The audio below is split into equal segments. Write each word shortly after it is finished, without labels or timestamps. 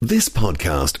This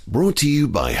podcast brought to you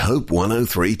by Hope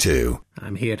 103.2.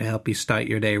 I'm here to help you start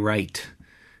your day right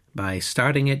by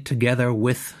starting it together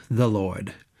with the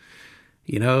Lord.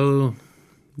 You know,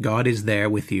 God is there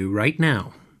with you right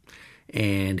now,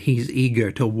 and He's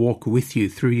eager to walk with you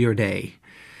through your day.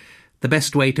 The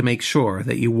best way to make sure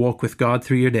that you walk with God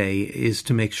through your day is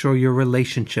to make sure your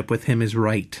relationship with Him is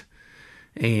right,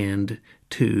 and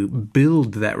to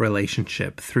build that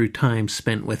relationship through time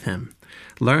spent with Him.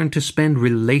 Learn to spend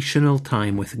relational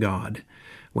time with God.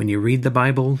 When you read the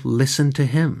Bible, listen to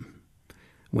Him.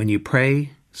 When you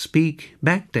pray, speak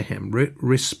back to Him.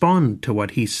 Respond to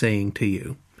what He's saying to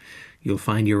you. You'll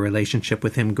find your relationship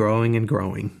with Him growing and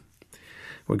growing.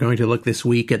 We're going to look this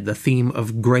week at the theme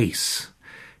of grace.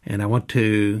 And I want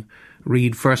to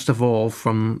read first of all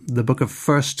from the book of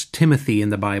 1 Timothy in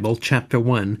the Bible, chapter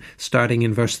 1, starting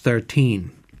in verse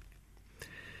 13.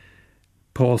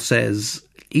 Paul says,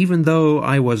 "Even though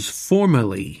I was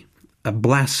formerly a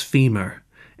blasphemer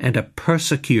and a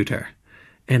persecutor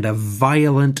and a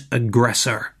violent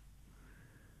aggressor,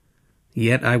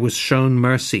 yet I was shown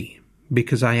mercy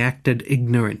because I acted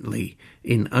ignorantly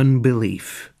in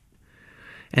unbelief.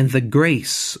 And the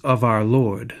grace of our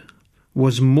Lord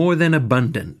was more than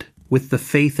abundant with the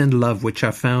faith and love which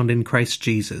are found in Christ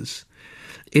Jesus.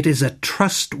 It is a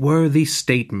trustworthy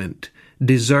statement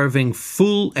deserving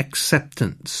full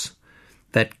acceptance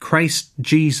that Christ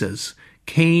Jesus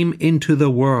came into the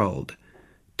world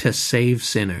to save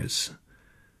sinners,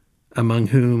 among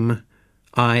whom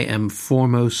I am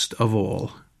foremost of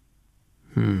all."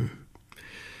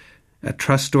 A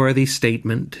trustworthy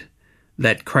statement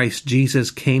that Christ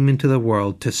Jesus came into the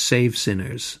world to save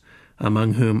sinners,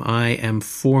 among whom I am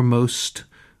foremost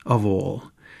of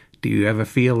all. Do you ever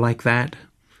feel like that?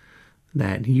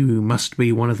 That you must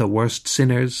be one of the worst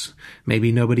sinners?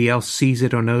 Maybe nobody else sees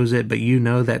it or knows it, but you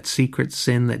know that secret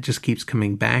sin that just keeps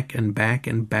coming back and back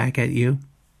and back at you?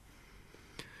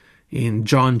 In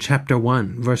John chapter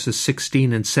 1, verses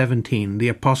 16 and 17, the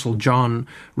Apostle John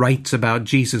writes about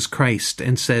Jesus Christ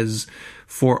and says,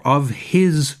 "For of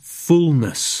His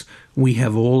fullness we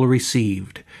have all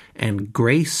received, and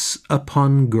grace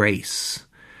upon grace.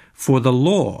 For the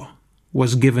law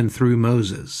was given through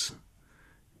Moses.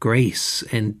 Grace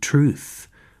and truth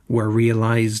were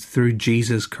realized through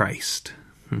Jesus Christ."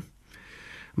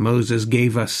 Moses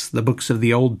gave us the books of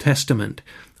the Old Testament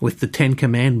with the 10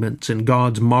 Commandments and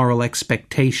God's moral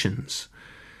expectations.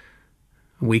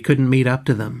 We couldn't meet up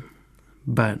to them,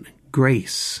 but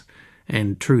grace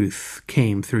and truth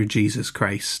came through Jesus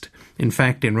Christ. In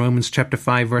fact, in Romans chapter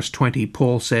 5, verse 20,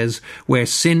 Paul says, "Where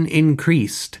sin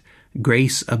increased,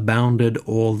 grace abounded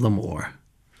all the more."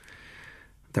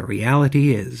 The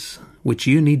reality is, which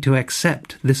you need to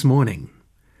accept this morning,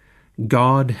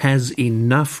 God has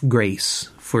enough grace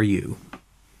for you.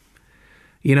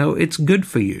 You know, it's good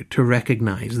for you to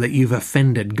recognize that you've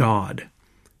offended God.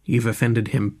 You've offended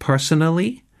Him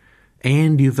personally,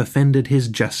 and you've offended His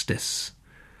justice.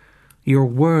 Your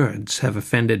words have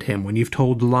offended Him when you've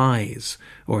told lies,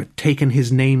 or taken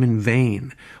His name in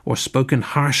vain, or spoken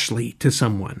harshly to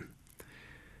someone.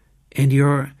 And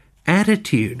your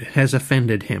attitude has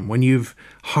offended Him when you've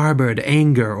harbored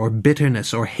anger or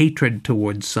bitterness or hatred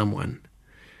towards someone.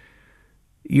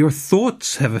 Your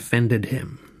thoughts have offended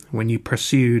Him when you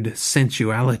pursued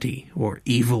sensuality or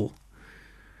evil.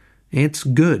 It's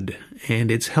good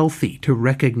and it's healthy to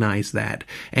recognize that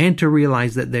and to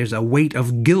realize that there's a weight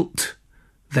of guilt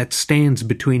that stands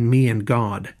between me and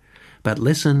God. But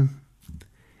listen,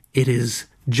 it is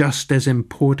just as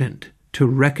important to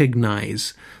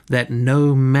recognize that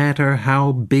no matter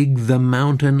how big the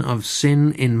mountain of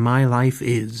sin in my life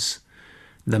is,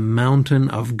 the mountain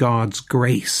of God's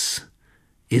grace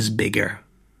is bigger.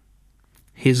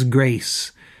 His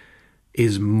grace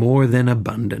is more than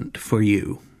abundant for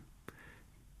you.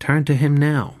 Turn to Him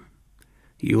now.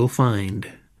 You will find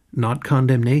not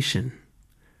condemnation,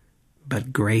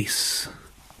 but grace.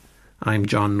 I'm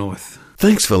John North.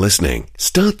 Thanks for listening.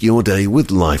 Start your day with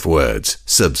Life Words.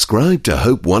 Subscribe to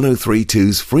Hope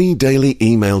 103.2's free daily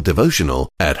email devotional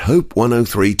at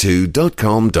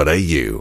hope1032.com.au.